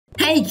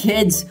Hey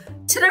kids,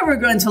 today we're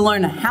going to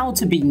learn how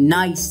to be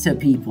nice to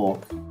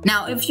people.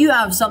 Now, if you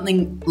have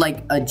something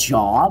like a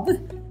job,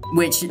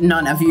 which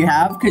none of you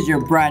have because you're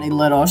bratty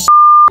little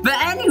but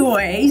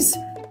anyways,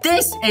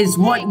 this is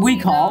what we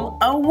call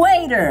a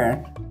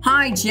waiter.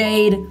 Hi,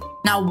 Jade.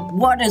 Now,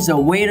 what does a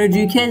waiter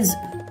do, kids?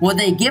 Well,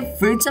 they give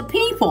food to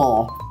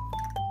people.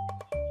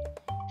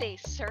 They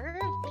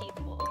serve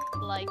people,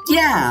 like...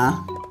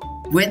 Yeah,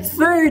 with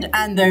food,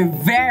 and they're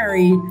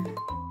very,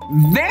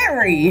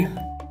 very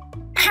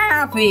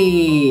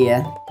happy.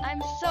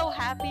 I'm so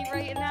happy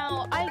right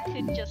now, I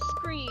could just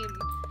scream.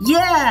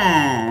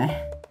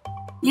 Yeah.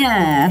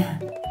 Yeah.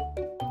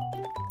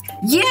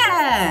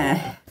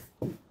 Yeah.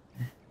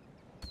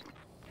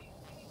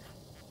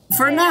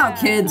 For now,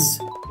 kids,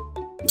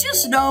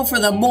 just know for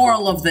the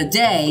moral of the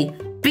day,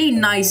 be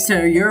nice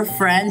to your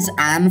friends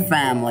and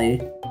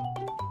family.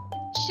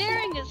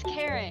 Sharing is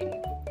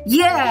caring.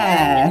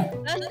 Yeah. It's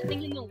the best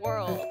thing in the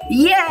world.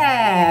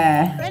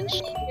 Yeah.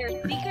 Friendship